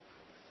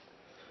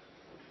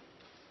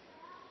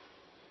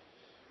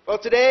Well,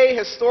 today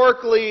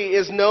historically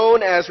is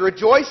known as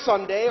Rejoice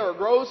Sunday or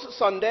Rose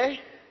Sunday.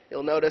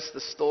 You'll notice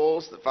the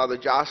stoles that Father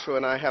Joshua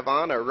and I have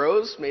on are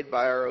rose made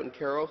by our own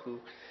Carol, who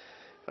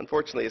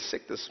unfortunately is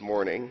sick this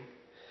morning.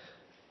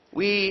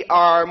 We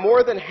are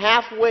more than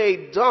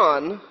halfway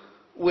done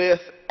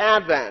with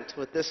Advent,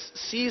 with this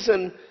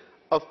season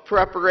of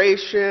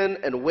preparation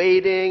and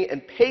waiting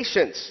and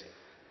patience.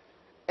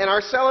 And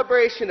our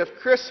celebration of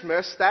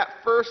Christmas, that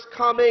first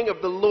coming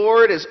of the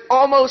Lord, is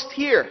almost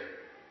here.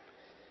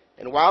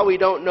 And while we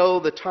don't know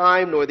the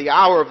time nor the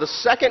hour of the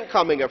second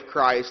coming of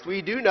Christ,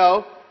 we do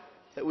know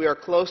that we are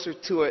closer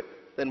to it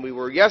than we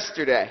were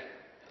yesterday.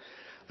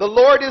 The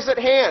Lord is at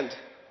hand.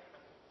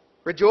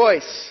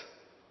 Rejoice.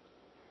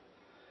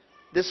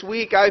 This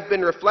week I've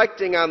been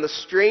reflecting on the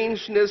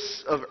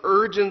strangeness of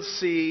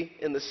urgency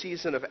in the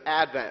season of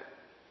Advent.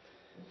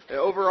 And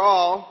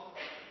overall,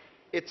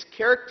 it's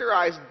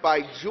characterized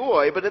by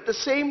joy, but at the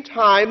same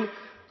time,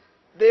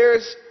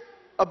 there's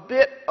a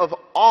bit of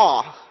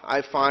awe,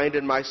 I find,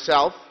 in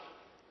myself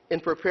in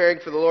preparing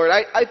for the Lord.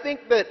 I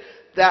think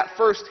that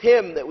first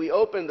hymn that we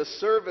opened the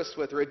service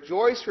with,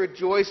 Rejoice,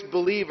 Rejoice,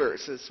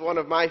 Believers, is one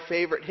of my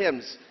favorite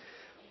hymns.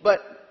 But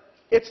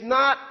it's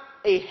not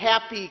a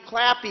happy,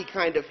 clappy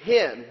kind of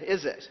hymn,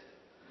 is it?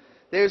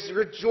 There's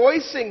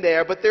rejoicing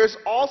there, but there's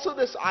also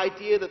this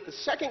idea that the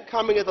second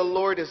coming of the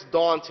Lord is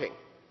daunting,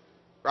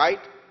 right?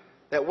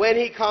 That when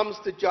he comes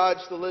to judge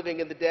the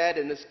living and the dead,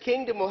 and his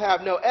kingdom will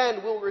have no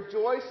end, we'll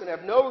rejoice and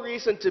have no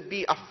reason to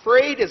be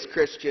afraid as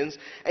Christians,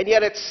 and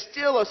yet it's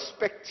still a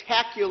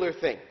spectacular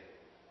thing.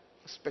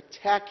 A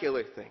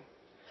spectacular thing.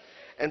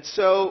 And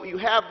so you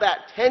have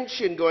that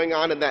tension going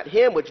on in that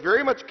hymn, which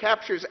very much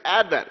captures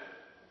Advent.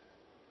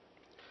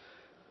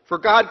 For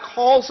God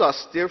calls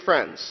us, dear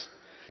friends,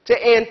 to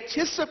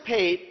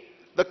anticipate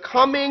the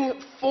coming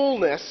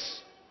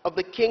fullness of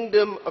the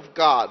kingdom of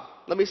God.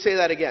 Let me say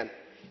that again.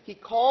 He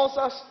calls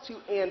us to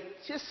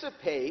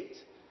anticipate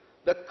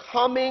the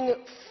coming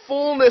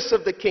fullness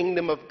of the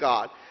kingdom of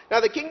God.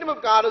 Now, the kingdom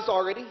of God is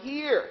already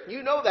here.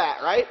 You know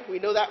that, right? We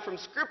know that from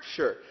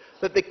Scripture,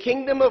 that the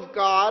kingdom of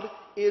God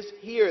is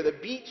here. The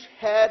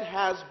beachhead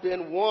has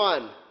been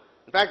won.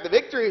 In fact, the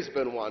victory has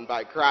been won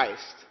by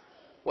Christ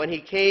when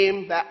he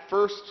came that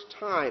first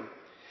time.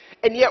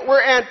 And yet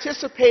we're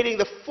anticipating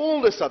the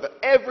fullness of it,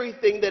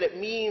 everything that it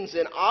means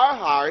in our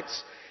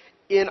hearts,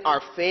 in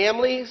our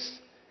families,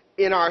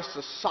 in our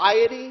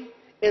society,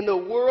 in the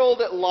world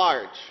at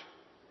large,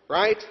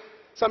 right?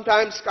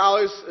 Sometimes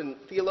scholars and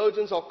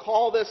theologians will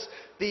call this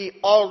the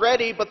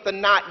already but the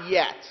not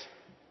yet.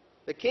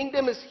 The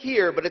kingdom is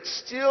here, but it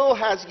still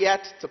has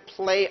yet to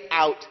play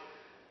out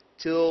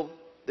till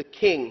the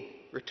king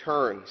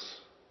returns.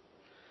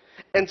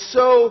 And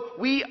so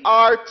we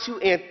are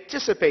to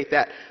anticipate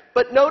that.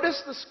 But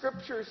notice the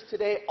scriptures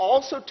today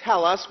also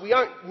tell us we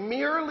aren't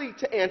merely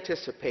to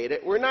anticipate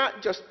it. We're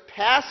not just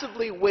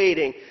passively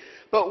waiting,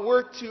 but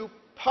we're to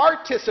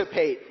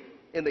participate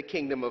in the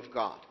kingdom of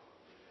God.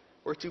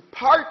 We're to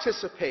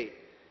participate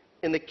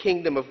in the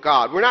kingdom of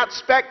God. We're not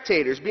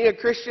spectators. Being a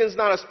Christian is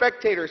not a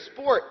spectator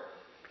sport.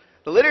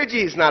 The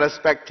liturgy is not a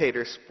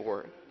spectator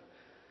sport.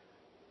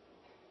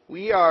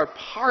 We are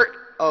part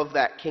of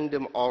that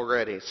kingdom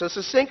already. So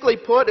succinctly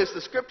put, as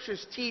the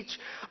scriptures teach,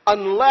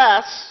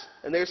 unless,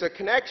 and there's a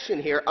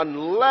connection here,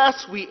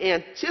 unless we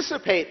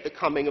anticipate the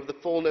coming of the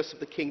fullness of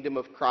the kingdom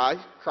of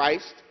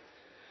Christ,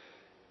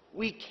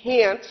 we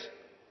can't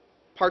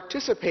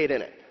participate in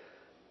it.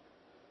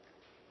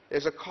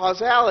 There's a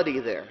causality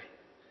there.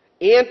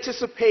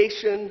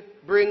 Anticipation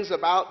brings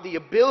about the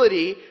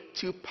ability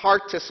to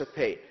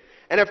participate.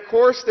 And of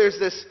course, there's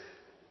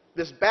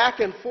this back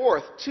and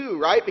forth too,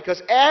 right?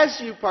 Because as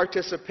you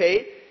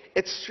participate,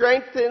 it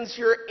strengthens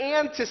your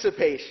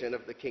anticipation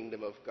of the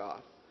kingdom of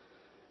God.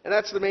 And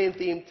that's the main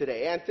theme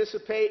today.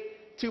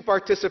 Anticipate to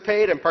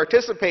participate, and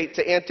participate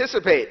to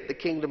anticipate the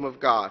kingdom of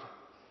God.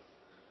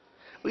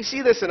 We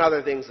see this in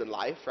other things in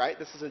life, right?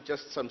 This isn't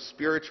just some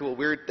spiritual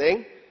weird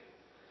thing.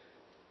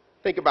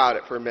 Think about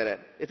it for a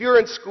minute. If you're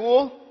in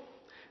school,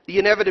 the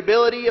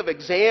inevitability of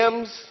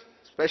exams,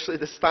 especially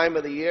this time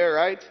of the year,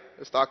 right? I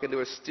was talking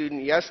to a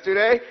student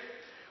yesterday.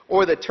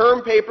 Or the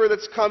term paper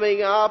that's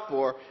coming up,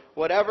 or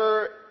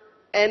whatever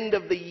end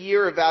of the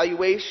year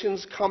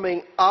evaluations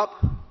coming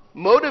up,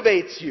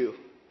 motivates you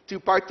to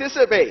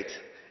participate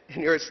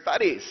in your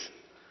studies.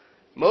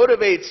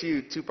 Motivates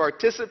you to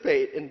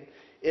participate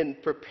in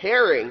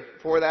preparing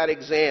for that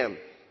exam.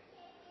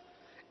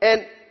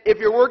 And if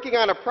you're working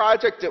on a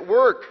project at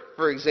work,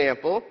 for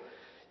example,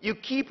 you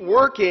keep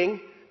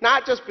working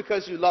not just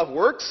because you love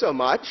work so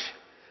much,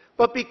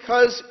 but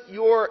because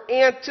you're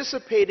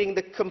anticipating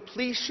the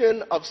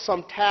completion of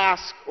some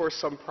task or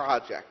some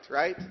project,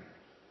 right?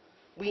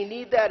 We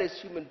need that as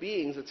human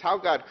beings. It's how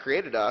God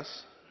created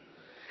us.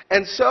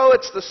 And so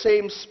it's the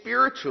same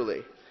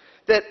spiritually,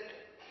 that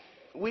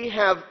we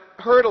have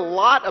heard a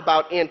lot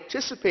about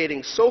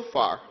anticipating so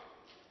far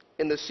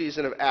in the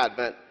season of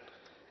Advent.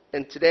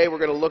 And today we're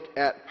going to look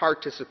at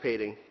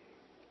participating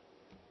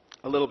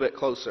a little bit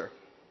closer.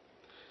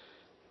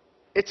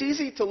 It's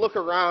easy to look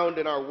around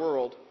in our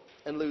world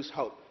and lose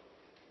hope.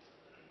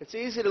 It's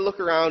easy to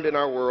look around in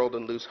our world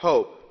and lose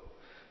hope.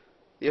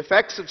 The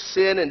effects of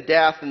sin and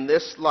death in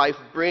this life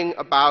bring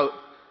about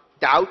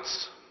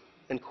doubts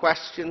and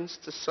questions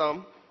to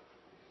some.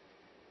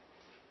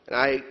 And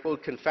I will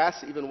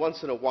confess, even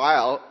once in a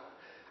while,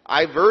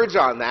 I verge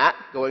on that,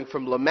 going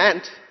from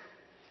lament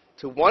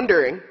to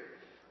wondering,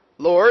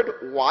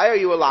 Lord, why are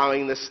you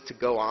allowing this to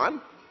go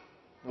on?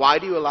 Why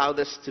do you allow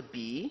this to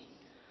be?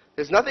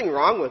 There's nothing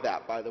wrong with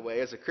that, by the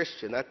way, as a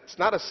Christian. That's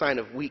not a sign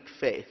of weak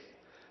faith.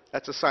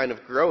 That's a sign of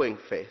growing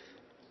faith.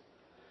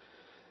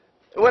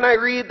 When I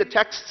read the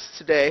texts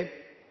today,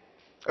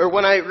 or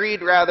when I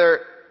read,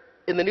 rather,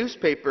 in the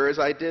newspaper, as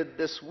I did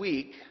this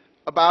week,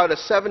 about a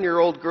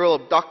 7-year-old girl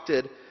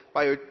abducted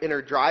in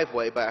her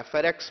driveway by a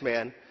FedEx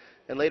man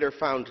and later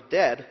found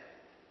dead,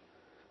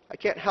 I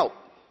can't help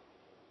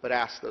but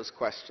ask those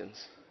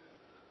questions.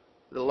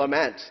 The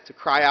lament, to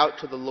cry out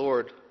to the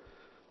Lord,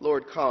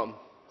 Lord, come,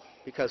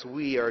 because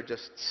we are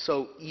just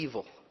so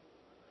evil.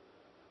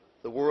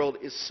 The world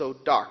is so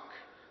dark.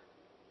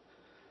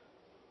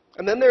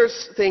 And then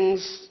there's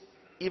things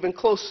even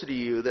closer to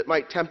you that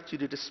might tempt you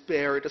to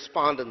despair or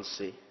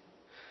despondency.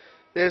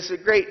 There's a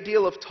great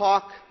deal of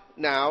talk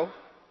now,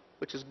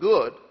 which is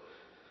good,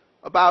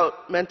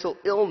 about mental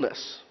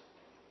illness,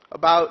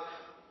 about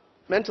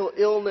mental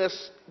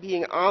illness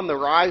being on the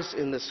rise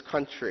in this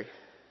country.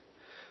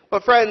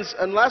 But friends,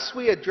 unless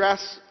we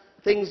address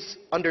things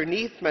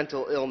underneath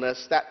mental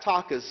illness, that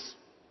talk is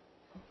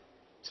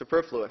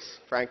superfluous,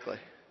 frankly.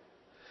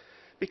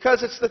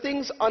 Because it's the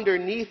things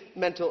underneath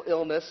mental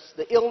illness,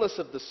 the illness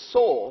of the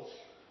soul,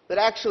 that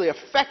actually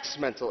affects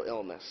mental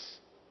illness,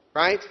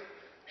 right?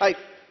 Like,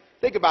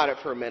 think about it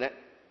for a minute.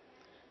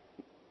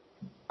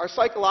 Our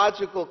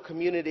psychological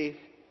community,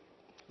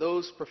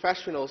 those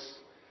professionals,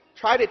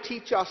 try to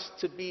teach us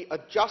to be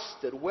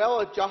adjusted,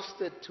 well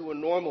adjusted to a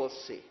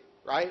normalcy,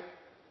 right?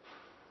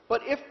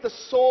 But if the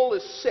soul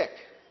is sick,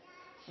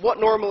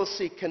 what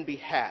normalcy can be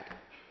had?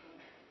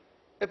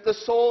 If the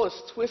soul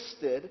is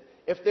twisted,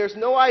 if there's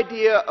no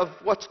idea of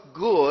what's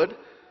good,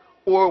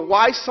 or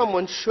why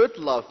someone should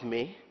love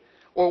me,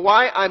 or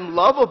why I'm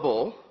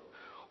lovable,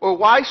 or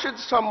why should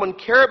someone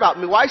care about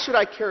me, why should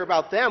I care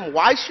about them,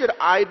 why should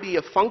I be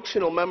a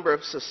functional member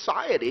of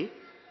society,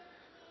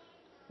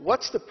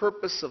 what's the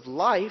purpose of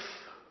life?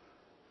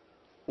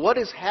 What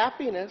is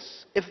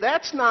happiness? If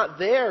that's not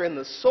there in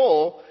the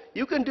soul,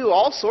 you can do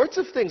all sorts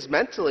of things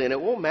mentally and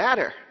it won't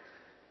matter.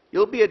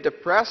 You'll be a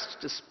depressed,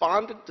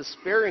 despondent,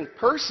 despairing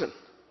person.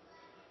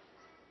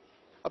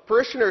 A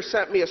parishioner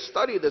sent me a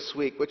study this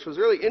week, which was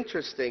really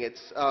interesting.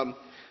 It's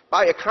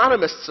by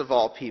economists of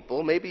all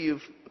people. Maybe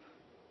you've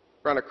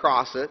run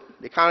across it.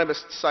 The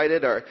economists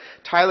cited are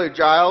Tyler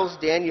Giles,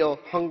 Daniel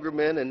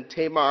Hungerman, and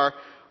Tamar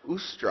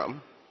Ostrom.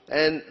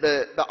 And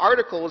the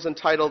article was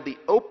entitled, "The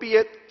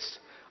Opiates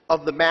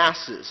of the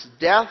Masses,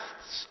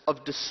 Deaths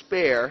of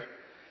Despair,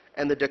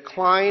 and the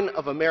Decline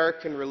of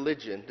American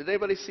Religion." Did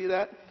anybody see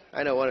that?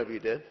 I know one of you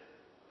did.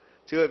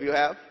 2 of you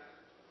have.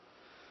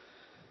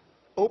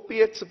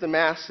 Opiates of the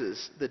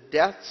Masses, the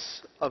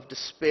Deaths of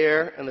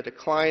Despair, and the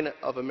Decline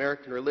of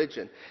American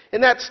Religion.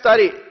 In that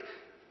study,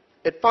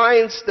 it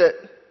finds that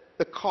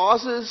the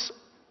cause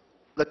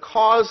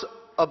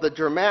of the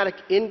dramatic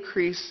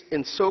increase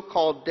in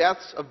so-called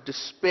deaths of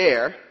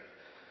despair,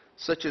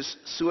 such as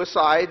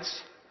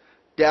suicides,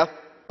 death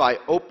by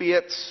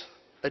opiates,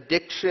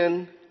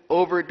 addiction,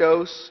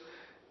 overdose,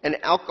 and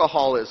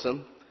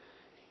alcoholism,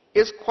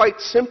 is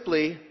quite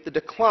simply the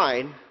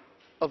decline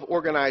of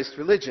organized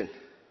religion.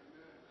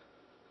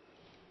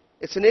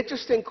 It's an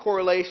interesting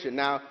correlation.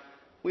 Now,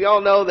 we all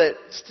know that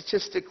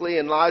statistically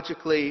and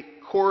logically,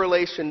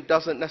 correlation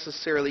doesn't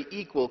necessarily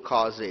equal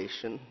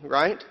causation,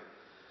 right?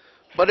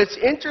 But it's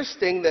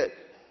interesting that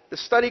the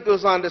study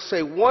goes on to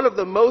say one of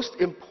the most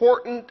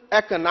important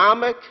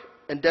economic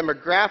and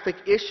demographic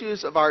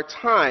issues of our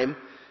time,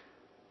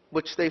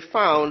 which they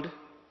found,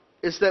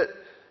 is that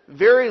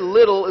very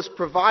little is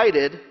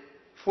provided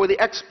for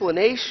the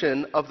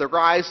explanation of the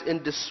rise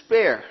in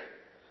despair,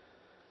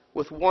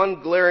 with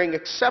one glaring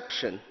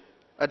exception.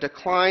 A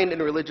decline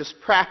in religious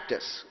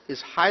practice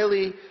is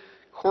highly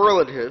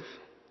correlative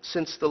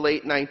since the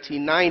late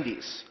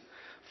 1990s,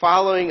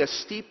 following a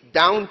steep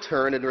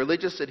downturn in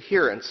religious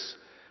adherence,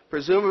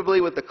 presumably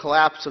with the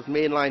collapse of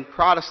mainline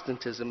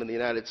Protestantism in the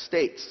United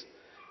States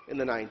in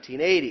the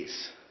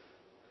 1980s.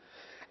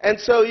 And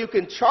so you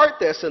can chart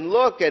this and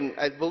look, and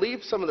I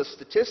believe some of the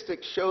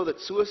statistics show that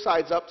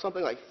suicide's up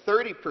something like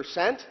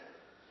 30%,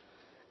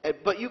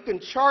 but you can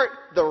chart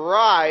the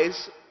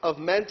rise of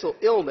mental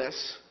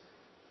illness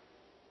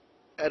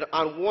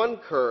on one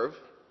curve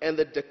and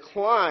the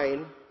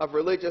decline of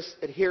religious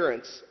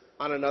adherence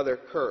on another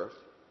curve.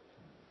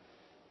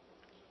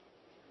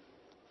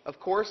 Of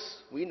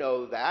course, we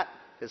know that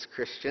as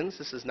Christians.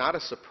 This is not a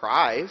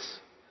surprise.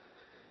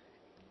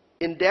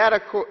 In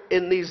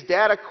these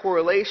data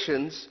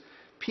correlations,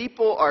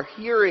 people are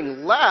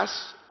hearing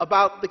less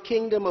about the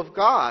kingdom of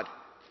God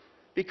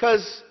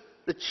because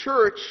the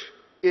church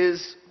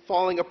is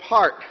falling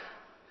apart.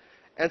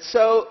 And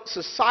so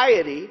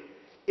society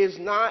is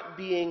not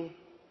being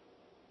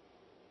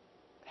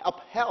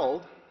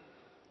upheld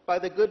by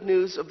the good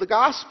news of the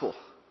gospel.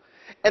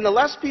 And the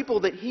less people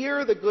that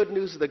hear the good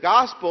news of the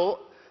gospel,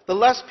 the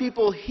less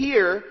people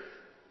hear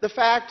the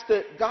fact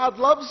that God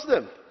loves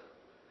them,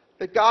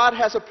 that God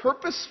has a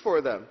purpose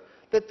for them,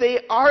 that they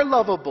are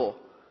lovable,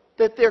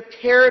 that they're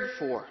cared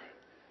for.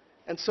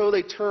 And so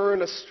they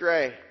turn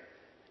astray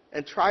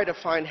and try to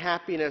find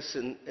happiness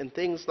in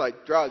things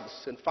like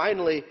drugs. And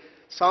finally,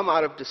 some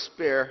out of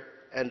despair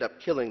end up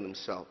killing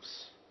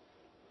themselves.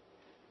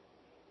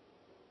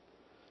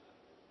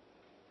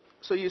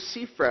 So you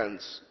see,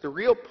 friends, the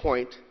real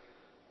point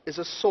is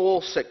a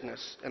soul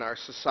sickness in our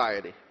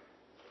society.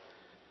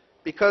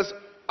 Because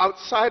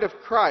outside of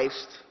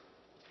Christ,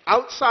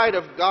 outside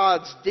of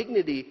God's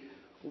dignity,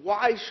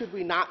 why should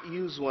we not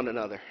use one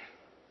another?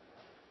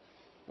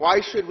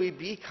 Why should we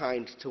be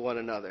kind to one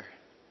another?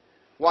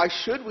 Why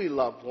should we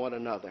love one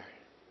another?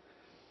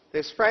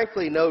 There's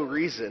frankly no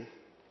reason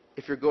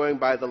if you're going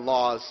by the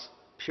laws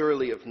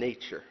purely of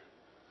nature.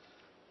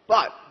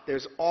 But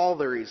there's all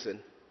the reason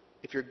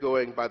if you're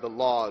going by the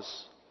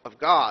laws of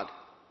God.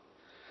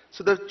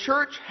 So the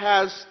church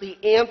has the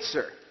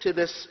answer to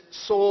this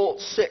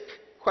soul-sick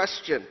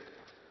question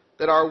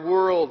that our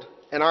world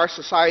and our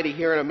society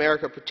here in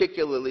America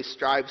particularly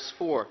strives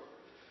for.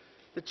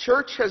 The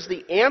church has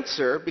the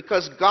answer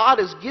because God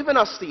has given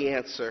us the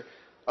answer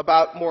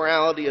about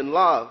morality and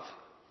love.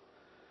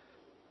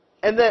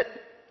 And that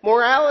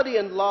morality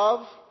and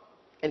love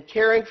and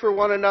caring for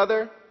one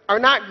another are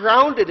not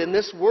grounded in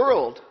this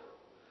world,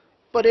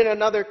 but in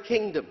another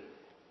kingdom.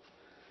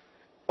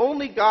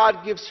 Only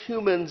God gives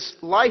humans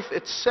life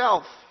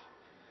itself,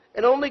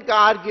 and only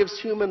God gives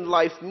human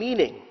life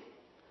meaning,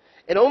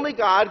 and only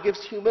God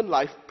gives human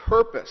life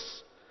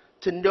purpose,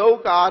 to know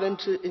God and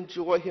to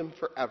enjoy Him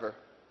forever,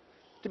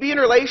 to be in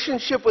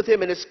relationship with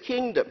Him in His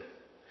kingdom.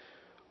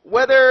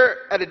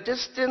 Whether at a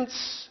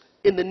distance,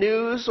 in the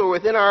news, or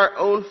within our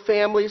own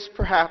families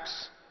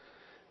perhaps,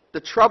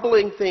 the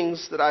troubling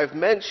things that I've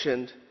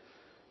mentioned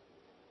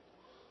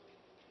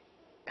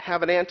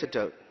have an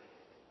antidote,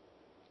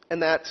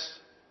 and that's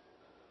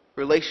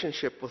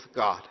relationship with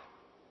God.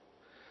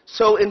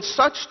 So in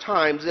such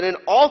times, and in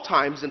all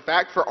times, in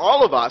fact, for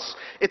all of us,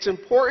 it's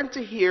important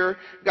to hear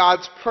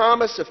God's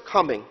promise of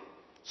coming,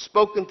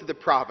 spoken through the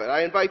prophet.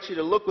 I invite you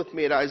to look with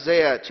me at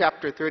Isaiah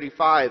chapter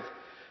 35,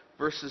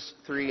 verses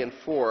 3 and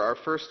 4. Our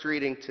first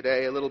reading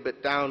today, a little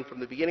bit down from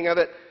the beginning of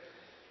it.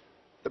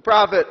 The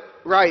prophet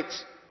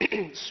writes,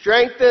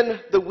 "Strengthen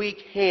the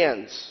weak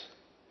hands,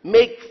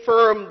 make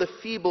firm the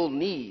feeble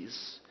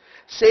knees.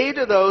 Say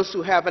to those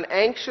who have an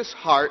anxious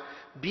heart,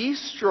 be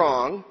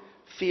strong,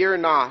 fear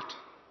not.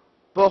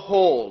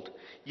 Behold,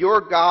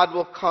 your God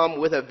will come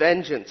with a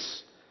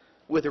vengeance,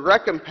 with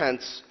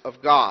recompense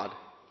of God.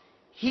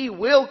 He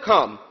will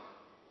come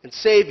and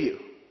save you.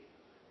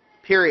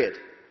 Period.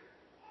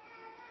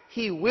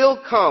 He will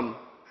come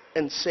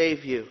and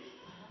save you."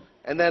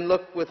 And then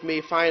look with me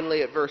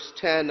finally at verse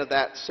 10 of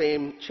that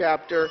same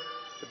chapter,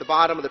 at the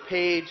bottom of the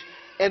page.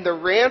 "And the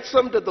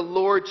ransomed of the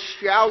Lord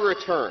shall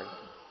return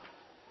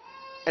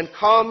and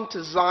come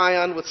to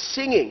Zion with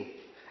singing.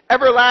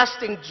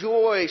 Everlasting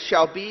joy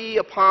shall be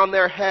upon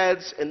their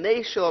heads, and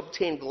they shall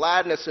obtain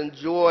gladness and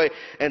joy,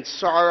 and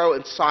sorrow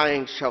and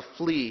sighing shall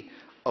flee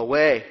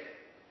away."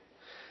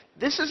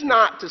 This is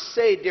not to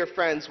say, dear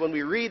friends, when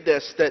we read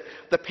this, that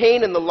the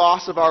pain and the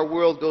loss of our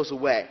world goes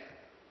away.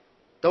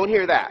 Don't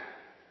hear that.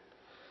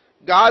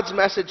 God's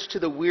message to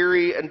the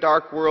weary and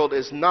dark world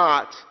is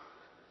not,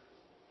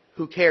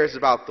 who cares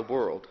about the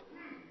world?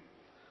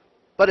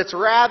 But it's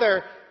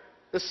rather,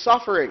 the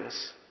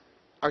sufferings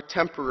are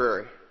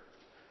temporary.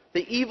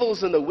 The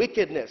evils and the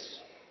wickedness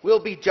will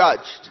be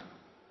judged.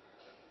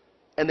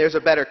 And there's a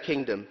better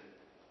kingdom,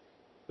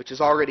 which is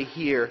already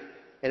here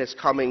and is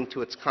coming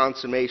to its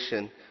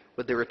consummation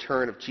with the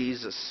return of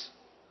Jesus.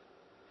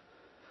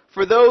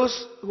 For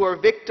those who are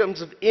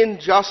victims of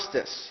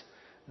injustice,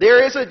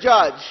 there is a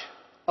judge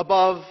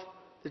above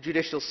the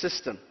judicial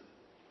system.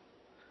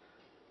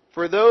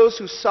 For those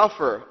who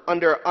suffer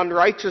under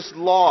unrighteous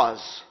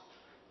laws,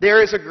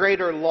 there is a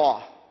greater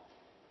law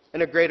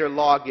and a greater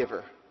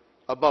lawgiver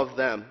above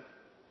them.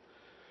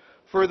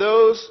 For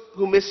those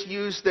who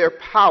misuse their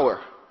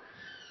power,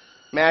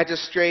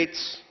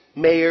 magistrates,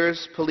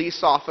 mayors,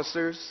 police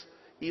officers,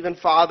 even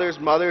fathers,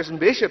 mothers, and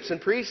bishops and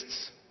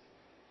priests,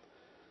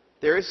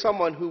 there is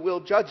someone who will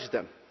judge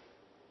them.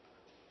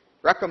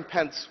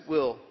 Recompense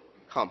will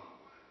come.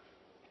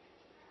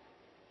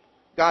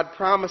 God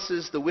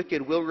promises the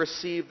wicked will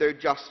receive their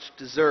just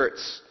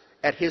deserts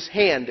at His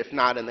hand, if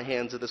not in the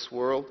hands of this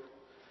world.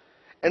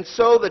 And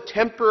so the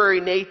temporary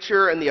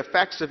nature and the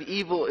effects of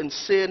evil and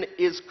sin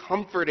is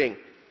comforting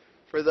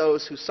for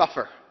those who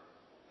suffer.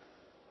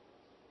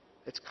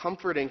 It's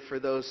comforting for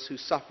those who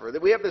suffer.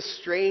 That we have this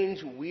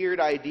strange, weird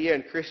idea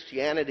in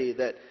Christianity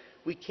that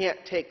we can't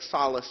take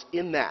solace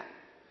in that.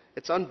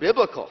 It's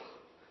unbiblical.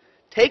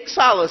 Take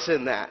solace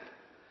in that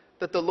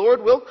the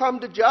Lord will come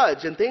to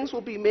judge and things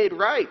will be made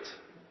right.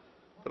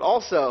 But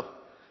also,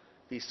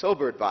 be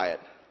sobered by it,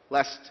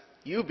 lest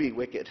you be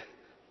wicked,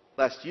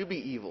 lest you be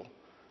evil,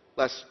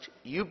 lest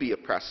you be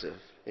oppressive.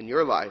 in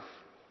your life.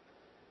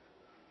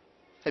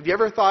 Have you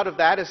ever thought of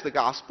that as the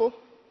gospel?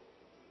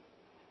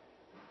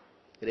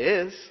 It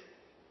is.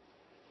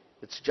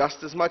 It's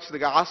just as much the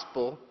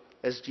gospel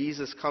as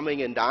Jesus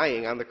coming and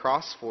dying on the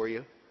cross for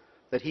you,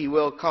 that he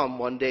will come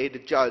one day to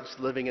judge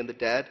the living and the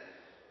dead,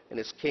 and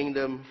his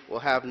kingdom will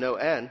have no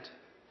end.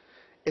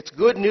 It's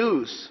good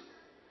news.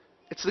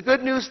 It's the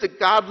good news that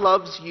God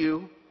loves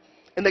you,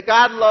 and that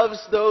God loves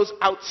those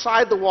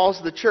outside the walls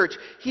of the church.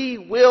 He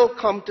will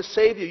come to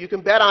save you. You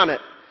can bet on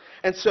it.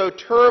 And so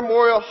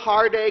turmoil,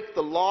 heartache,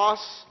 the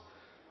loss,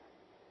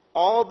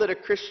 all that a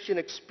Christian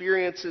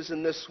experiences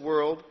in this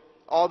world,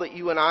 all that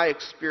you and I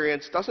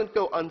experience, doesn't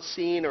go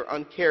unseen or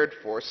uncared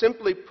for.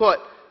 Simply put,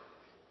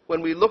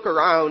 when we look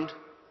around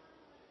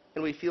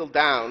and we feel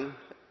down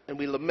and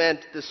we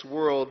lament this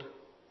world,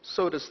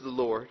 so does the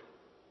Lord.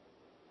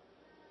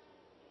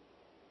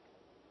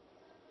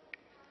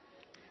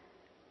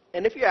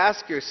 And if you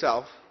ask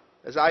yourself,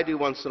 as I do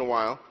once in a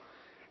while,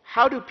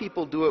 how do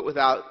people do it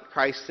without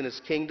Christ and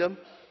his kingdom?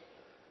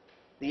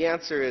 The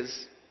answer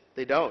is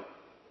they don't.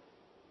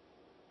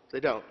 They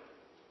don't.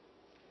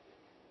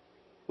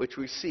 Which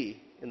we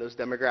see in those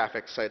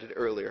demographics cited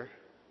earlier.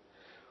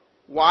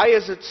 Why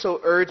is it so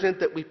urgent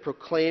that we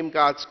proclaim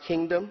God's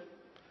kingdom?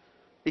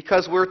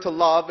 Because we're to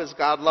love as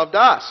God loved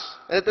us.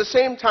 And at the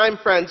same time,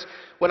 friends,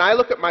 when I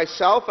look at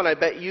myself, and I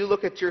bet you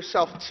look at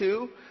yourself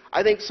too,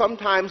 I think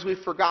sometimes we've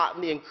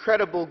forgotten the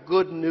incredible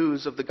good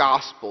news of the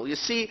gospel. You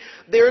see,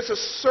 there's a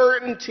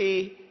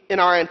certainty in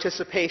our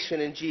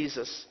anticipation in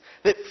Jesus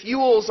that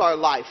fuels our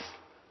life,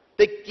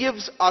 that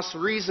gives us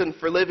reason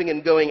for living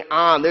and going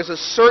on. There's a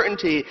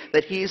certainty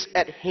that he's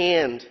at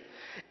hand.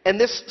 And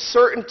this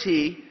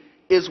certainty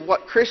is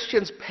what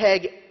Christians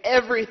peg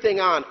everything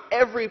on,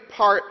 every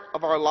part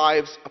of our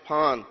lives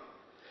upon.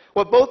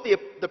 What both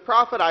the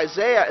prophet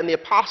Isaiah and the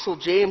apostle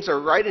James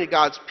are writing to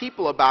God's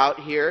people about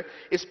here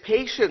is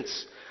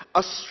patience,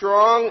 a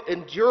strong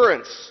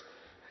endurance,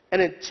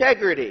 and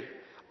integrity,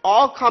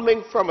 all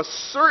coming from a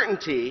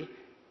certainty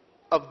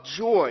of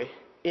joy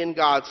in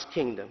God's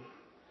kingdom.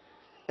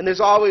 And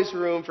there's always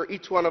room for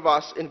each one of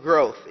us in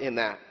growth in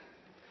that.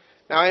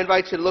 Now I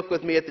invite you to look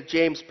with me at the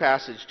James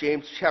passage,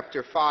 James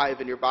chapter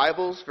 5 in your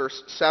Bibles,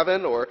 verse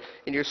 7, or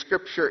in your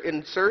scripture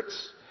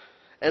inserts,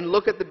 and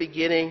look at the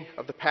beginning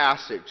of the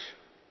passage.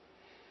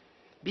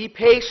 Be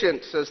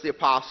patient, says the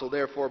apostle,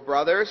 therefore,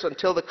 brothers,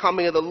 until the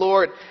coming of the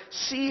Lord.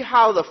 See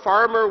how the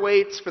farmer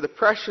waits for the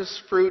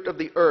precious fruit of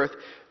the earth,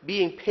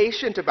 being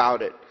patient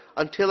about it,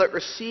 until it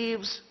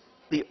receives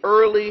the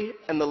early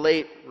and the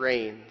late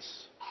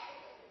rains.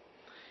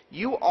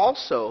 You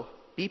also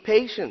be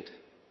patient.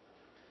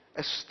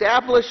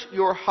 Establish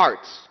your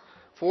hearts,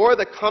 for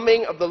the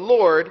coming of the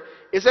Lord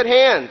is at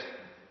hand.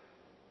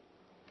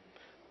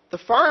 The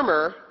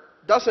farmer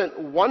doesn't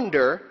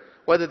wonder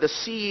whether the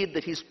seed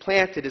that he's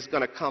planted is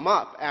going to come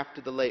up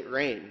after the late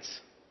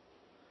rains.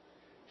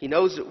 He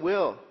knows it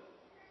will.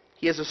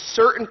 He has a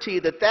certainty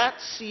that that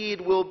seed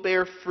will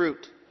bear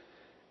fruit,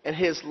 and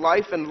his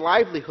life and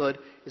livelihood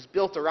is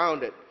built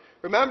around it.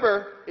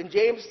 Remember, in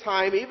James'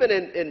 time, even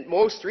in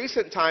most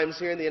recent times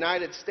here in the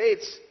United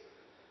States,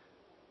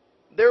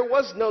 there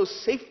was no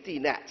safety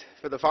net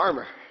for the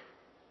farmer.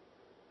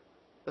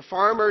 The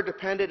farmer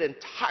depended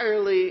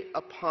entirely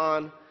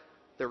upon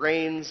the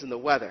rains and the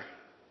weather.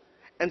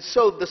 And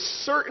so the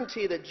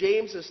certainty that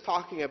James is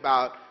talking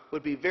about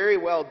would be very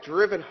well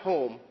driven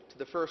home to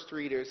the first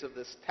readers of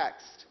this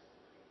text.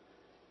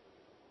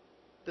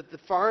 That the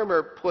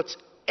farmer puts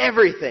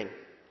everything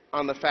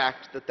on the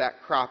fact that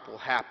that crop will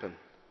happen.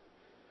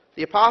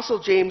 The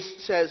Apostle James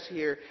says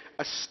here,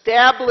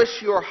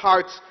 establish your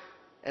hearts.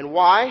 And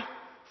why?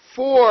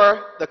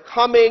 For the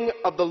coming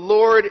of the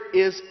Lord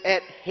is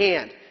at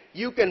hand.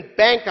 You can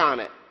bank on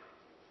it.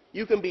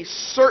 You can be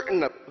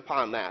certain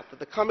upon that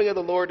the coming of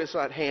the Lord is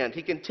at hand.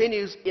 He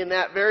continues in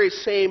that very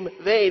same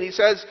vein. He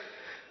says,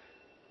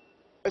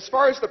 as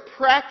far as the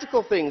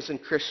practical things in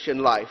Christian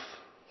life,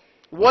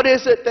 what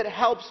is it that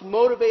helps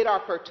motivate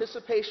our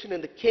participation in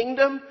the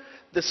kingdom?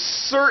 The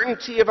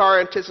certainty of our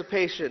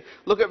anticipation.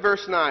 Look at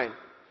verse 9.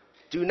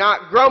 Do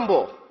not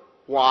grumble.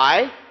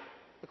 Why?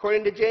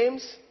 According to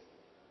James,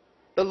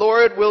 the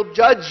Lord will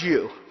judge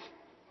you.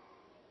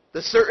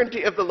 The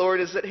certainty of the Lord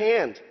is at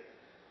hand.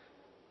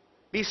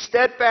 Be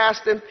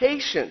steadfast and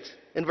patient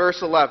in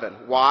verse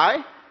 11.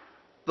 Why?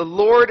 The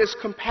Lord is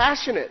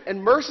compassionate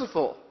and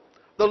merciful.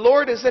 The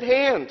Lord is at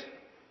hand.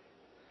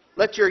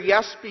 Let your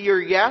yes be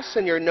your yes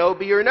and your no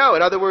be your no.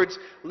 In other words,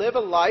 live a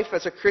life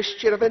as a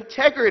Christian of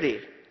integrity.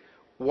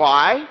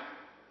 Why?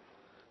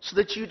 So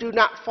that you do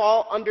not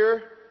fall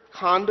under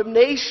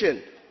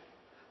condemnation.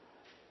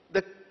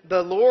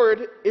 The Lord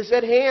is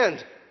at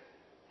hand.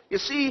 You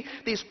see,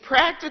 these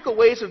practical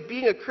ways of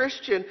being a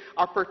Christian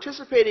are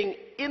participating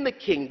in the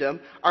kingdom,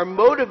 are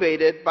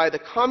motivated by the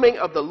coming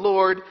of the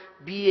Lord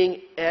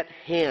being at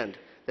hand.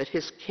 That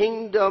his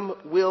kingdom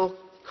will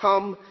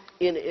come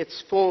in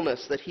its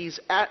fullness, that he's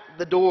at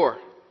the door.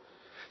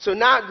 So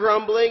not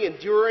grumbling,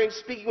 enduring,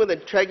 speaking with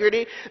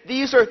integrity,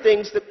 these are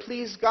things that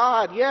please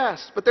God,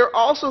 yes. But they're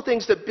also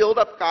things that build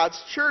up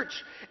God's church,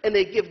 and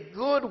they give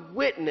good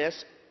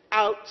witness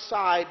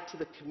outside to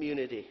the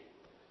community.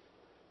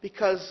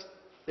 Because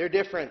they're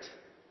different.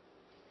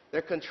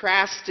 They're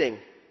contrasting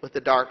with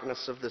the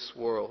darkness of this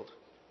world.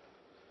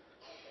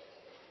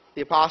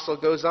 The apostle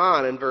goes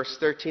on in verse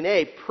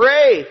 13a,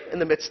 pray in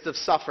the midst of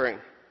suffering.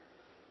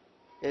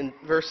 In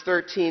verse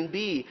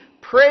 13b,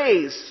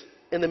 praise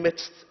in the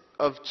midst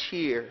of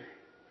cheer.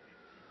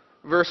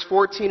 Verse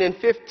 14 and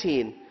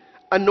 15,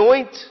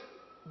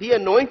 be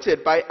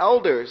anointed by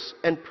elders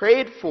and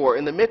prayed for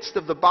in the midst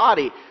of the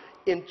body,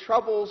 in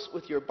troubles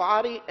with your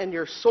body and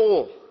your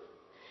soul.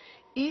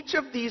 Each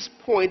of these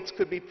points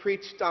could be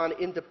preached on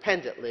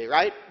independently,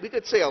 right? We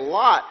could say a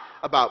lot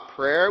about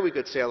prayer. We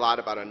could say a lot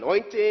about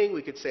anointing.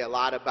 We could say a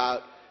lot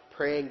about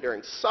praying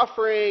during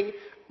suffering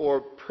or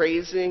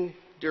praising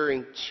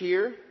during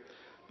cheer.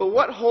 But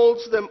what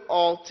holds them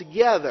all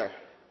together?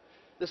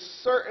 The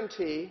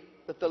certainty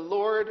that the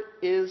Lord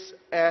is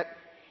at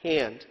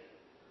hand,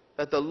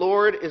 that the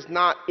Lord is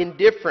not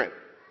indifferent.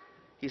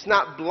 He's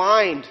not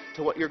blind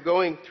to what you're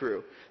going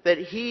through, that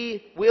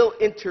He will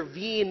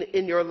intervene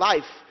in your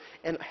life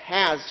and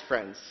has,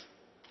 friends,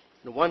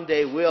 and one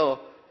day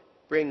will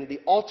bring the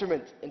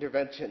ultimate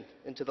intervention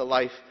into the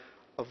life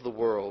of the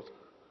world.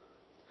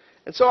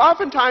 And so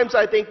oftentimes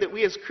I think that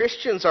we as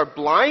Christians are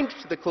blind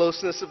to the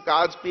closeness of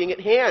God's being at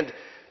hand,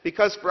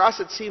 because for us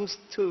it seems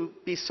to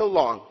be so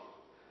long,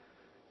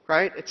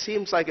 right? It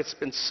seems like it's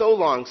been so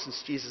long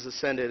since Jesus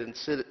ascended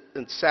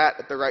and sat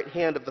at the right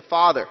hand of the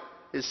Father,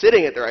 is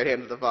sitting at the right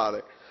hand of the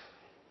Father.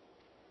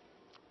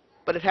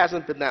 But it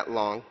hasn't been that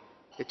long.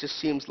 It just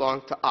seems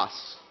long to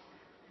us.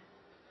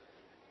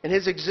 And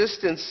His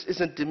existence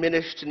isn't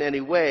diminished in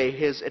any way.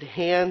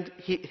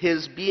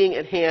 His being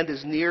at hand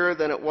is nearer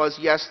than it was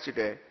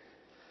yesterday.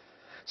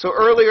 So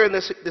earlier in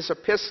this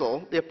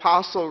epistle, the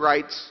apostle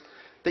writes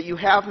that you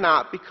have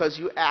not because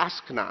you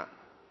ask not,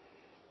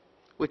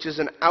 which is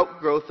an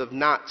outgrowth of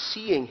not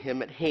seeing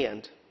Him at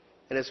hand,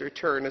 and His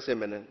return is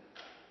imminent.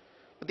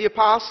 But the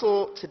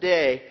apostle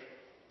today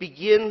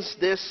begins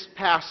this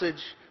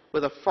passage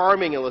with a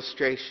farming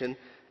illustration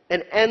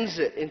and ends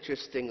it,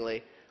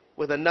 interestingly,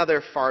 with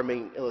another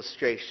farming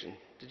illustration.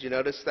 Did you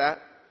notice that?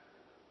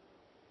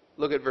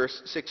 Look at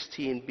verse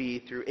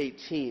 16b through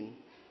 18.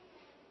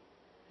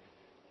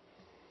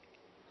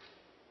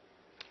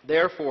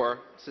 Therefore,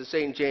 says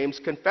St. James,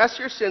 confess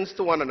your sins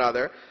to one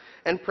another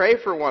and pray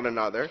for one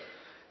another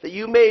that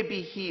you may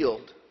be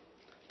healed.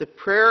 The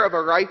prayer of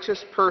a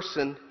righteous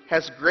person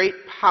has great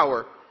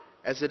power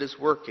as it is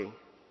working.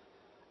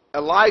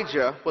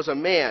 Elijah was a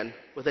man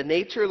with a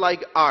nature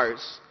like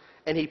ours,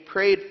 and he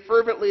prayed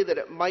fervently that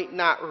it might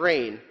not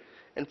rain.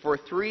 And for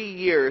 3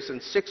 years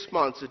and 6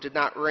 months it did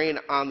not rain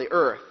on the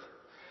earth.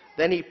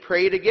 Then he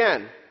prayed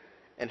again,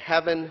 and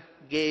heaven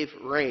gave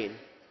rain,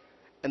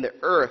 and the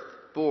earth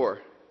bore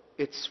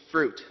its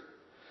fruit.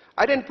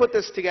 I didn't put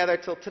this together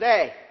till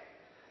today,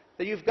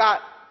 that you've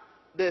got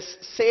this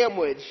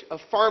sandwich of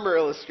farmer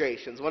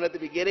illustrations, one at the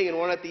beginning and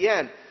one at the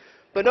end.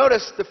 But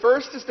notice, the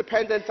first is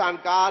dependent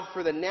on God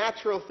for the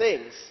natural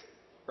things,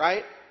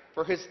 right?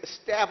 For His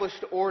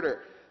established order.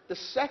 The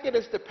second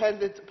is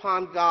dependent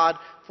upon God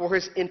for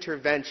His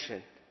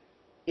intervention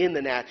in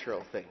the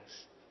natural things,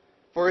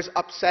 for His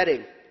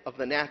upsetting of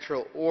the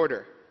natural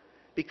order,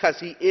 because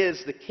He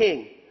is the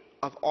King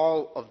of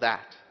all of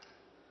that.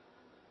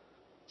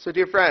 So,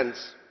 dear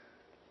friends,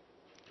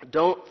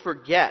 don't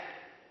forget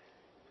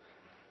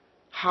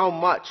how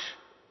much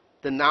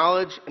the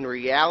knowledge and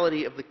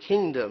reality of the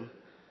kingdom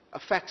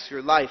affects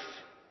your life.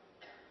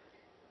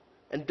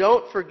 And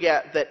don't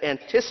forget that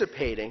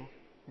anticipating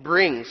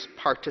brings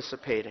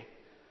participating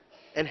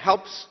and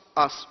helps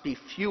us be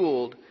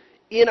fueled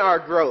in our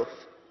growth,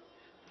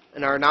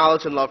 in our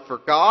knowledge and love for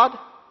God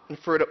and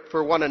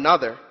for one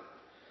another.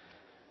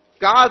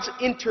 God's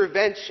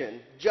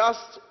intervention,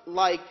 just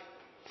like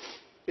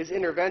His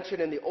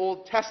intervention in the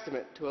Old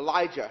Testament to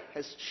Elijah,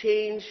 has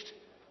changed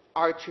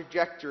our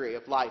trajectory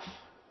of life.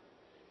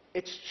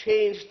 It's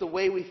changed the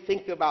way we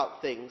think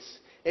about things.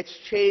 It's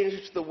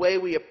changed the way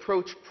we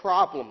approach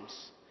problems.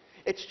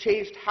 It's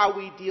changed how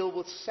we deal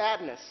with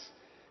sadness.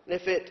 And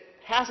if it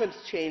hasn't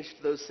changed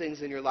those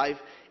things in your life,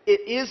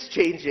 it is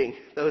changing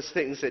those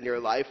things in your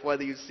life,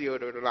 whether you see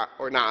it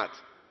or not.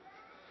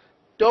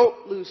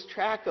 Don't lose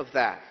track of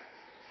that.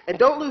 And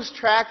don't lose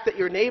track that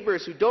your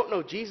neighbors who don't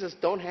know Jesus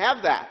don't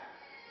have that.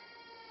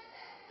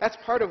 That's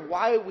part of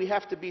why we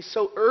have to be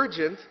so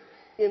urgent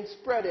in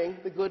spreading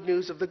the good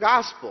news of the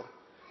gospel.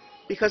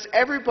 Because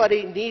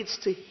everybody needs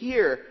to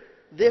hear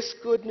this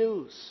good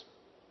news,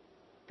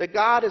 that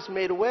God has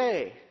made a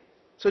way.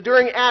 So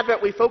during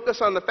Advent, we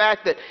focus on the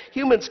fact that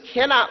humans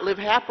cannot live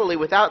happily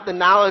without the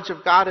knowledge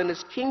of God and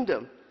His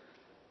kingdom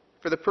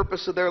for the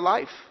purpose of their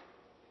life.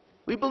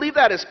 We believe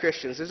that as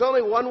Christians. There's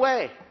only one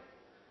way.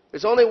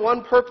 There's only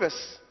one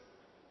purpose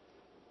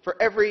for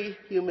every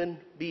human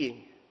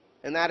being,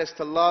 and that is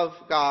to love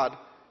God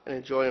and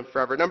enjoy Him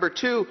forever. Number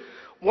two,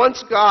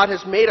 once God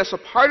has made us a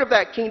part of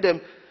that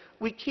kingdom,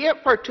 We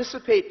can't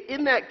participate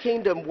in that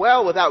kingdom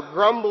well without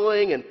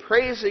grumbling and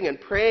praising and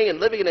praying and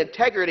living in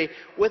integrity,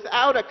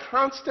 without a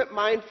constant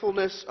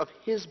mindfulness of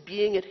His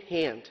being at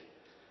hand,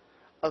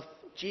 of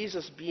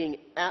Jesus being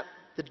at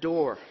the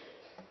door.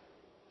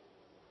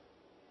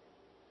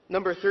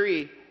 Number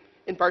 3,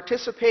 in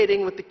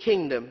participating with the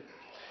kingdom,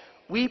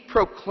 we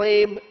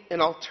proclaim an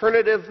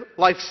alternative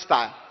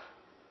lifestyle.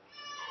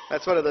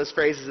 That's one of those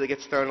phrases that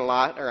gets thrown a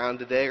lot around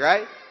today,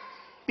 right?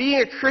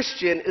 Being a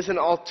Christian is an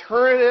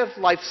alternative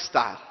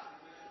lifestyle.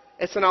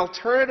 It's an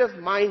alternative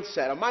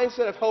mindset, a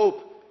mindset of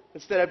hope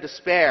instead of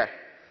despair.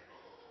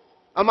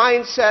 A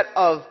mindset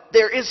of,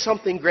 there is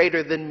something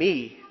greater than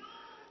me.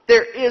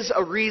 There is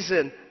a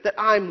reason that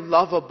I'm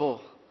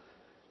lovable.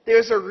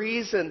 There's a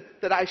reason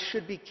that I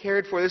should be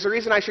cared for. There's a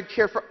reason I should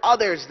care for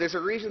others. There's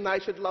a reason that I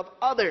should love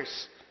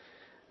others.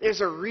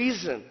 There's a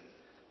reason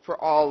for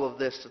all of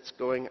this that's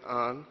going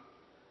on.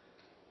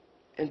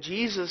 And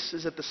Jesus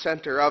is at the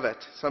center of it.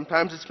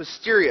 Sometimes it's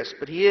mysterious,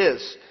 but He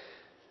is.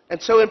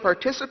 And so in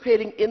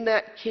participating in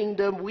that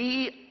kingdom,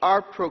 we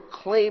are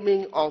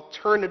proclaiming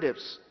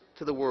alternatives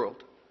to the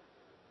world.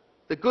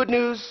 The good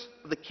news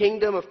of the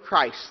kingdom of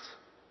Christ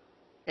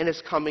and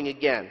His coming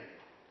again,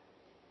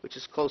 which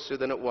is closer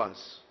than it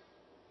was.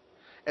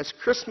 As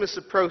Christmas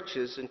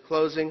approaches, in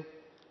closing,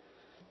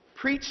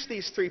 preach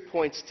these 3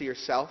 points to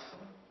yourself.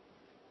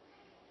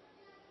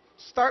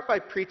 Start by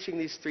preaching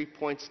these 3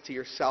 points to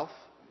yourself,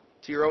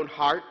 to your own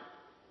heart.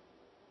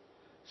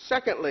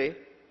 Secondly,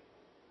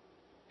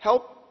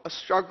 help a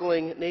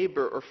struggling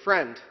neighbor or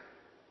friend.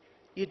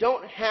 You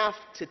don't have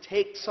to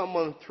take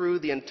someone through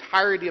the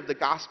entirety of the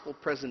gospel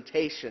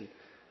presentation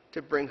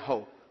to bring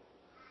hope.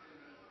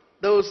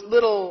 Those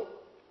little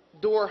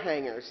door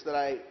hangers that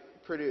I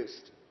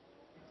produced,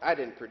 I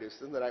didn't produce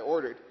them, that I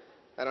ordered.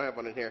 I don't have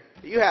one in here.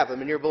 But you have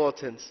them in your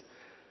bulletins.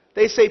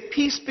 They say,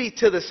 "Peace be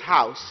to this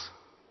house.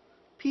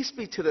 Peace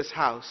be to this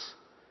house."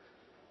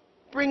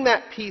 Bring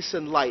that peace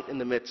and light in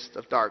the midst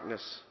of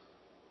darkness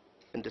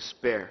and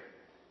despair.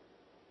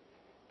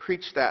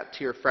 Preach that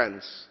to your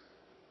friends.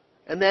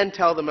 And then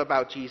tell them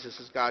about Jesus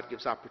as God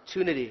gives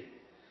opportunity.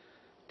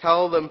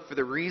 Tell them for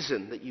the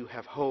reason that you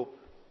have hope.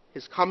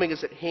 His coming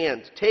is at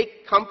hand.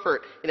 Take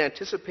comfort in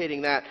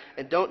anticipating that,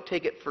 and don't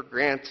take it for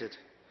granted.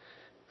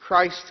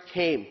 Christ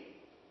came,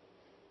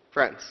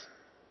 friends.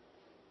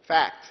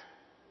 Fact.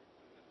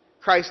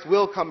 Christ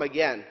will come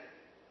again.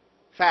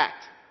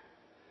 Fact.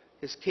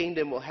 His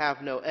kingdom will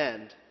have no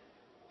end.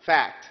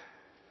 Fact.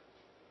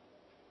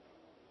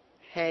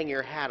 Hang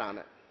your hat on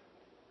it.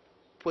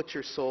 Put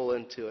your soul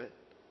into it.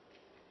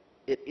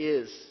 It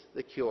is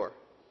the cure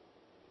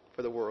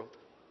for the world.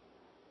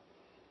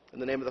 In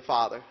the name of the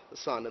Father, the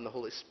Son, and the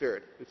Holy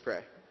Spirit, we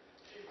pray.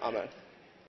 Amen.